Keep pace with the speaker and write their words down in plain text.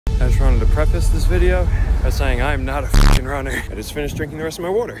just wanted to preface this video by saying I'm not a fucking runner. I just finished drinking the rest of my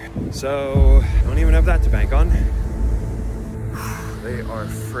water, so I don't even have that to bank on. They are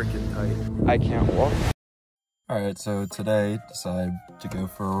freaking tight. I can't walk. Alright, so today decided to go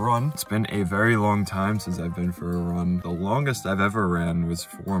for a run. It's been a very long time since I've been for a run. The longest I've ever ran was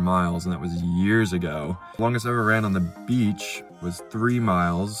 4 miles, and that was years ago. The longest I ever ran on the beach was 3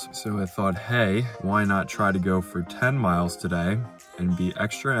 miles. So I thought, hey, why not try to go for 10 miles today and be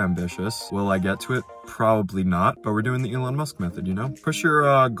extra ambitious? Will I get to it? Probably not, but we're doing the Elon Musk method, you know? Push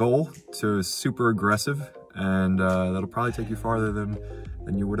your goal to super aggressive, and that'll probably take you farther than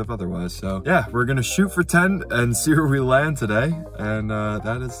you would have otherwise. So yeah, we're gonna shoot for 10 and see where we land today, and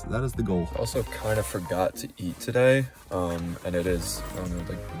that is the goal. Also kind of forgot to eat today, and it is, I don't know,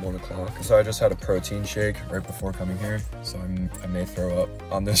 like 1 o'clock. So I just had a protein shake right before coming here, so I may throw up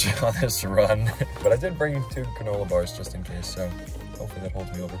on this run. But I did bring 2 granola bars just in case, so hopefully that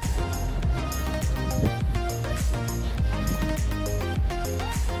holds me over.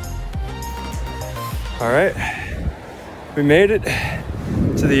 All right, we made it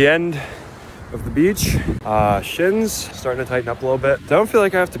to the end of the beach. Shins starting to tighten up a little bit. Don't feel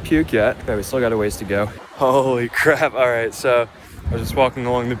like I have to puke yet. Okay, we still got a ways to go. Holy crap. All right, so I was just walking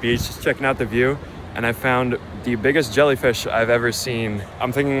along the beach, just checking out the view, and I found the biggest jellyfish I've ever seen.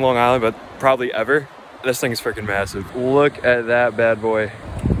 I'm thinking Long Island, but probably ever. This thing is freaking massive. Look at that bad boy.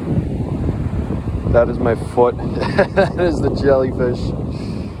 That is my foot. That is the jellyfish.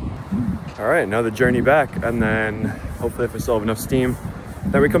 All right, now the journey back, and then hopefully if I still have enough steam,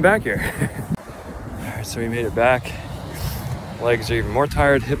 then we come back here. All right, so we made it back. Legs are even more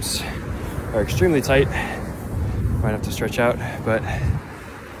tired. Hips are extremely tight. Might have to stretch out, but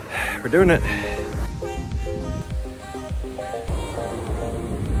we're doing it.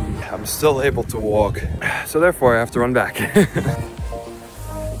 I'm still able to walk, so therefore I have to run back. A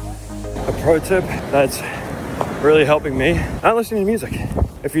pro tip that's really helping me, not listening to music.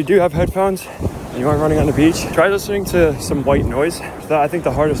 If you do have headphones and you aren't running on the beach, try listening to some white noise. So I think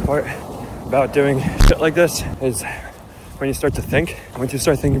the hardest part about doing shit like this is when you start to think. Once you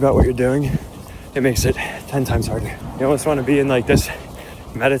start thinking about what you're doing, it makes it 10 times harder. You almost want to be in like this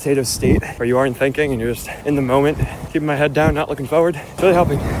meditative state where you aren't thinking and you're just in the moment, keeping my head down, not looking forward. It's really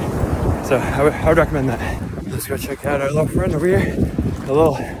helping. So I would recommend that. Let's go check out our little friend over here. A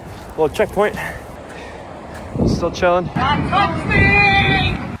little checkpoint. Still chilling.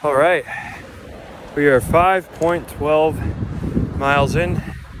 All right, we are 5.12 miles in,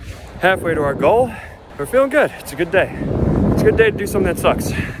 halfway to our goal. We're feeling good. It's a good day. It's a good day to do something that sucks.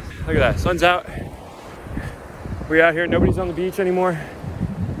 Look at that, sun's out. We're out here, nobody's on the beach anymore.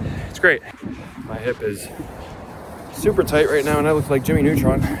 It's great. My hip is super tight right now and I look like Jimmy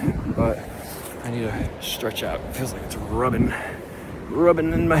Neutron, but I need to stretch out. It feels like it's rubbing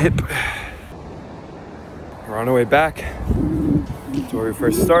in my hip. We're on our way back to where we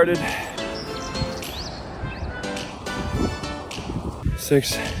first started.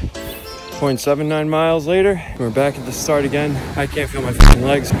 6.79 miles later, we're back at the start again. I can't feel my fucking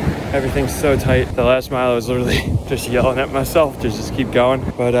legs. Everything's so tight. The last mile I was literally just yelling at myself to just keep going.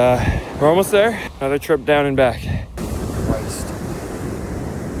 But we're almost there. Another trip down and back. Christ.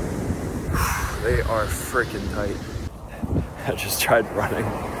 They are freaking tight. I just tried running.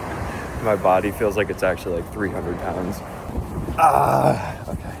 My body feels like it's actually like 300 pounds.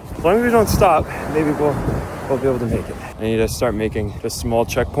 Okay. As long as we don't stop, maybe we'll be able to make it. I need to start making just small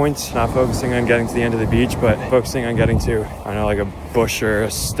checkpoints, not focusing on getting to the end of the beach, but focusing on getting to, I don't know, like a bush or a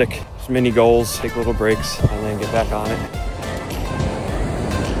stick. Just mini goals, take little breaks, and then get back on it.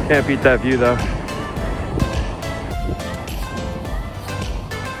 Can't beat that view though.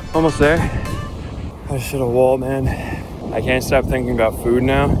 Almost there. I should have wall, man. I can't stop thinking about food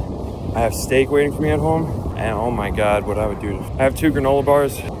now. I have steak waiting for me at home, and oh my god, what I would do. I have 2 granola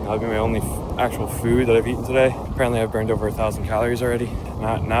bars. That'll be my only actual food that I've eaten today. Apparently I've burned over 1,000 calories already.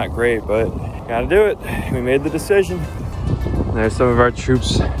 Not great, but gotta do it. We made the decision. There's some of our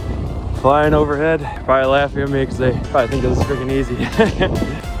troops flying overhead, probably laughing at me because they probably think this is freaking easy.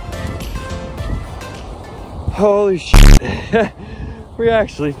 Holy shit. We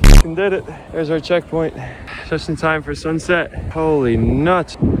actually fucking did it. There's our checkpoint. Just in time for sunset. Holy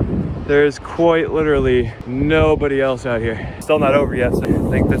nuts. There's quite literally nobody else out here. Still not over yet, so I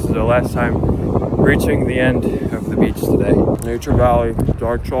think this is the last time reaching the end of the beach today. Nature Valley,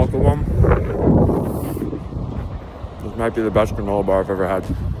 dark chocolate one. This might be the best granola bar I've ever had.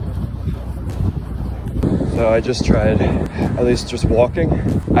 So I just tried at least just walking.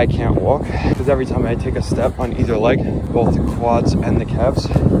 I can't walk because every time I take a step on either leg, both the quads and the calves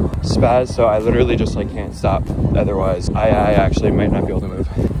spaz, so I literally just like can't stop. Otherwise, I actually might not be able to move.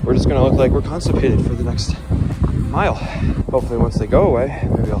 we're just gonna look like we're constipated for the next mile. Hopefully once they go away,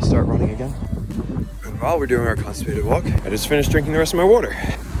 maybe I'll start running again. And while we're doing our constipated walk, I just finished drinking the rest of my water.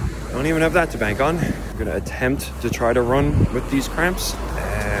 I don't even have that to bank on. I'm gonna attempt to try to run with these cramps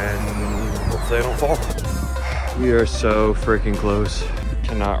and hopefully I don't fall. We are so freaking close.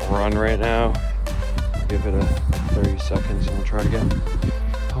 Cannot run right now. Give it a 30 seconds and we'll try it again.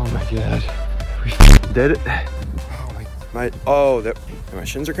 Oh my God, we did it. Oh, my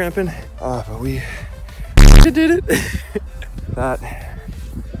shins are cramping. But we did it. That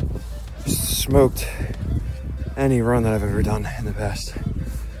smoked any run that I've ever done in the past.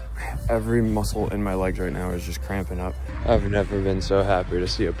 Every muscle in my legs right now is just cramping up. I've never been so happy to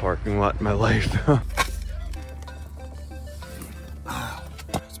see a parking lot in my life.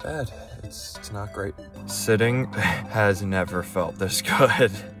 It's bad. It's not great. Sitting has never felt this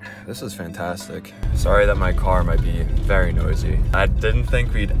good. This is fantastic. Sorry that my car might be very noisy. I didn't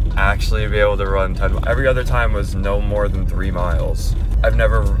think we'd actually be able to run 10. Every other time was no more than 3 miles.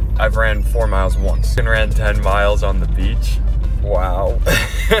 I've ran 4 miles once and ran 10 miles on the beach. Wow.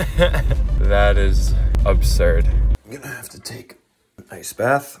 That is absurd. I'm gonna have to take an ice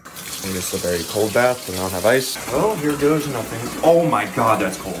bath. And it's a very cold bath and I don't have ice. Oh, here goes nothing. Oh my God,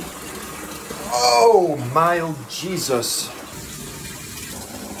 that's cold. Oh, mild Jesus.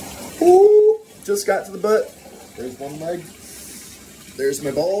 Ooh, just got to the butt. There's one leg. There's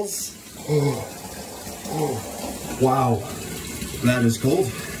my balls. Oh, oh, wow. That is cold.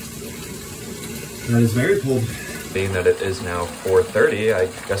 That is very cold. Being that it is now 4:30, I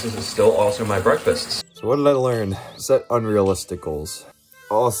guess this is still also my breakfast. So what did I learn? Set unrealistic goals.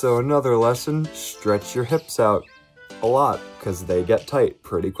 Also another lesson, stretch your hips out a lot because they get tight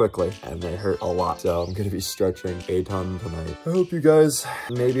pretty quickly and they hurt a lot. So I'm gonna be stretching a ton tonight. I hope you guys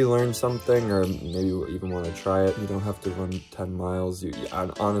maybe learned something or maybe even want to try it. You don't have to run 10 miles.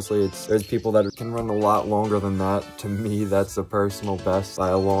 Honestly, there's people that can run a lot longer than that. To me, that's a personal best by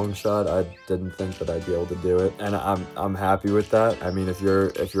a long shot. I didn't think that I'd be able to do it, and I'm happy with that. I mean, if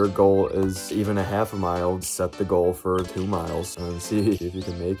your goal is even a half a mile, set the goal for 2 miles and see if you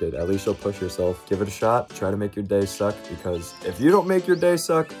can make it. At least you'll push yourself. Give it a shot. Try to make your day suck, because if you don't make your day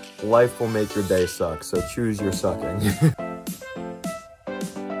suck, life will make your day suck. So choose your sucking.